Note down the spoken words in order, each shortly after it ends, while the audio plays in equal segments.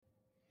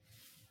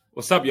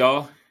What's up,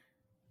 y'all?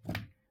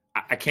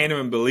 I can't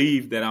even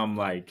believe that I'm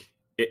like,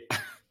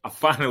 I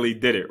finally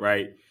did it,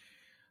 right?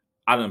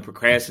 I done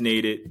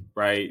procrastinated,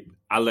 right?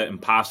 I let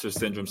imposter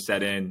syndrome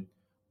set in.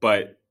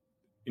 But,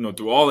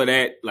 through all of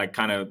that, like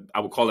kind of, I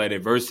would call that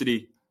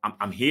adversity.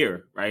 I'm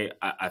here, right?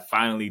 I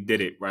finally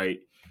did it, right?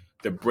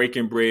 The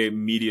Breaking Bread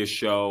media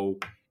show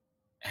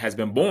has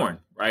been born,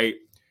 right?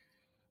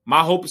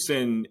 My hopes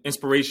and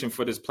inspiration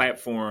for this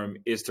platform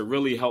is to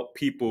really help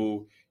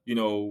people,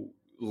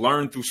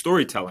 learn through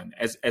storytelling.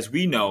 As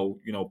we know,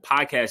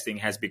 podcasting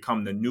has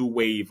become the new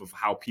wave of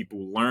how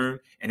people learn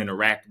and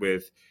interact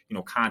with,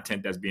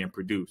 content that's being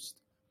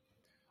produced.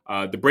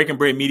 The Breaking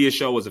Bread Media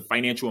Show is a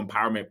financial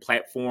empowerment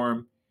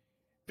platform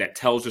that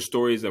tells the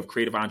stories of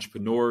creative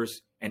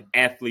entrepreneurs and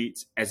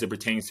athletes as it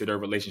pertains to their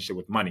relationship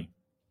with money.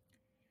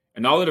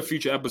 In all of the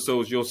future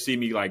episodes, you'll see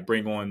me like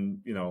bring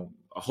on,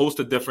 a host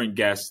of different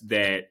guests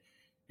that,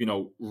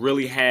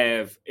 really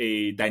have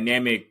a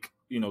dynamic,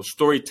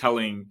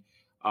 storytelling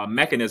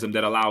mechanism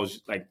that allows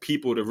like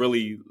people to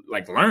really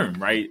like learn,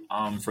 right?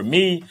 For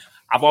me,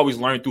 I've always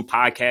learned through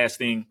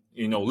podcasting,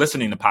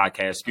 listening to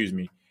podcasts,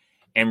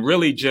 and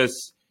really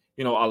just,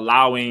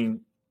 allowing,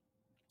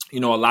 a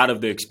lot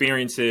of the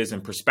experiences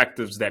and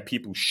perspectives that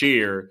people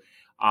share,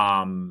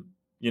 listen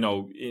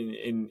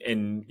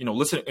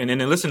and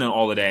then listening to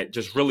all of that,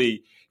 just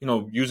really,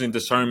 using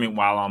discernment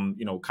while I'm,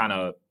 kind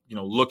of,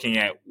 looking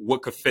at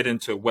what could fit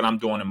into what I'm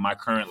doing in my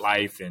current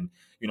life and,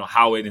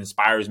 how it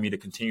inspires me to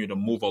continue to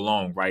move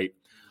along. Right.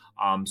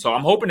 So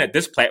I'm hoping that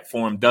this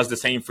platform does the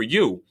same for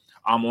you.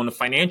 On the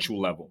financial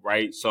level,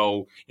 right?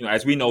 So,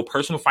 as we know,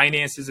 personal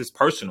finances is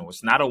personal.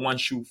 It's not a one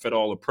shoe fit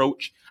all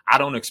approach. I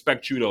don't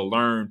expect you to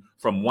learn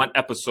from one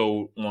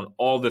episode on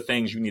all the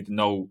things you need to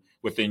know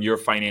within your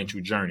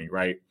financial journey,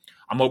 right?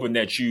 I'm hoping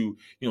that you,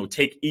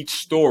 take each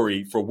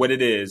story for what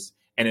it is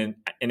and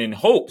in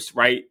hopes,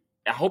 right?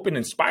 I hope it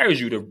inspires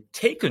you to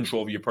take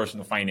control of your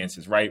personal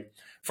finances, right?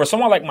 For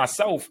someone like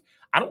myself,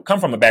 I don't come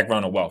from a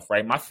background of wealth,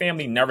 right? My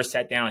family never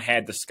sat down and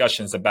had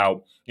discussions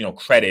about,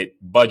 credit,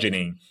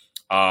 budgeting,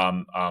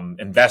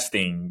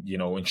 investing,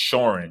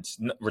 insurance,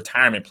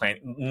 retirement plan.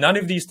 None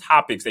of these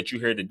topics that you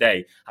hear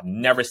today, I've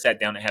never sat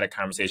down and had a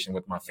conversation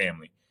with my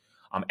family.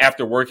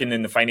 After working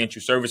in the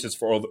financial services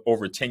for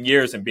over 10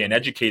 years and being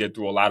educated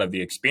through a lot of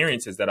the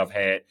experiences that I've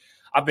had,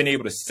 I've been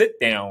able to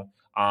sit down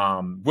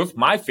with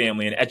my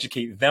family and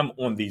educate them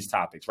on these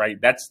topics, right?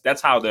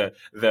 That's how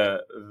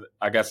the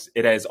I guess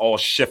it has all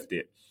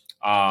shifted.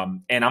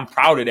 And I'm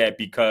proud of that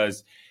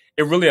because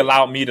it really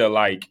allowed me to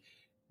like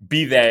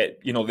be that,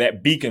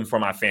 that beacon for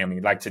my family.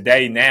 Like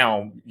today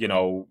now,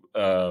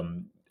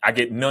 I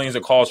get millions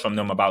of calls from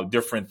them about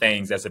different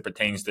things as it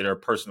pertains to their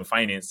personal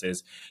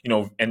finances,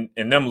 and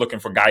them looking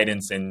for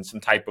guidance and some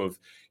type of,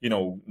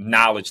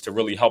 knowledge to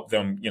really help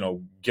them,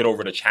 get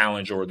over the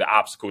challenge or the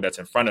obstacle that's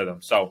in front of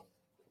them. So,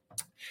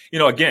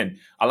 again,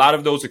 a lot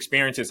of those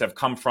experiences have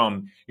come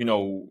from,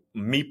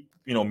 me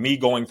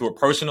going through it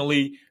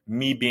personally,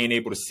 me being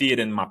able to see it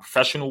in my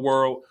professional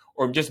world,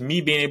 or just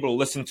me being able to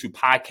listen to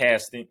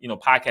podcasts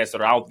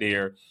that are out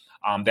there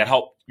that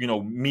help,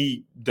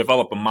 me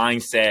develop a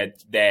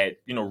mindset that,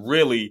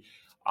 really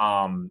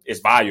is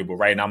valuable,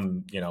 right? And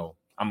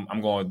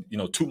I'm going,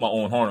 toot my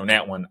own horn on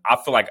that one. I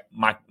feel like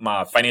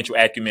my financial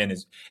acumen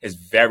is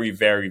very,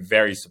 very,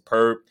 very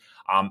superb.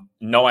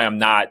 No, I am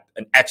not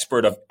an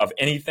expert of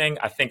anything.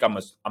 I think I'm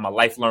a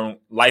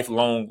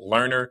lifelong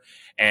learner,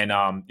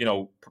 and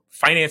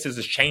finances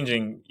is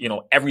changing,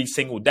 every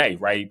single day,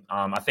 right?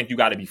 I think you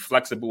got to be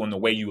flexible in the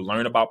way you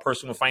learn about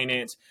personal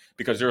finance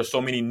because there are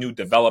so many new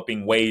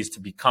developing ways to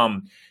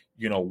become,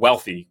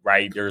 wealthy,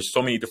 right? There's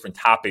so many different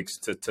topics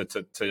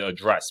to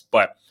address,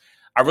 but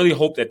I really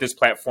hope that this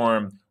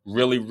platform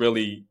really,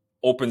 really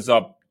opens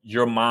up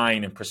your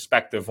mind and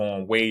perspective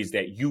on ways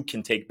that you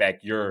can take back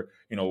your,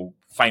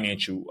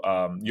 financial,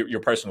 your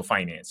personal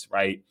finance,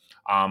 right?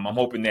 I'm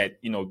hoping that,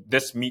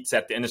 this meets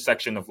at the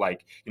intersection of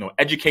like,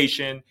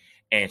 education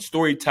and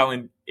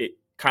storytelling. It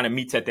kind of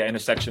meets at the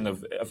intersection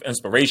of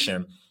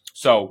inspiration.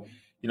 So,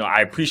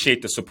 I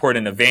appreciate the support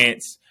in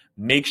advance.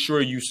 Make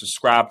sure you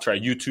subscribe to our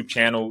YouTube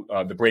channel,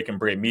 the Breaking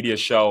Bread Media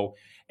Show.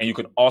 And you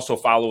can also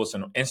follow us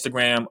on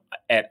Instagram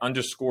at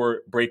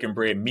 _Breaking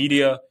Bread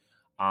Media.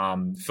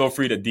 Feel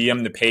free to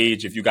DM the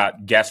page if you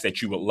got guests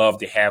that you would love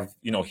to have,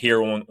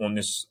 here on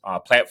this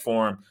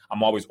platform.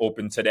 I'm always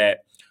open to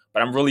that.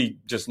 But I'm really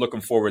just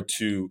looking forward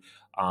to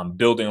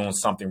building on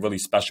something really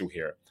special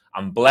here.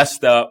 I'm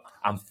blessed up,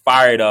 I'm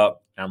fired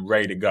up, and I'm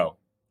ready to go.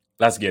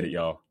 Let's get it,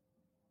 y'all.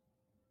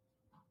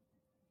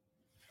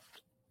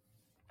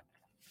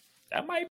 That might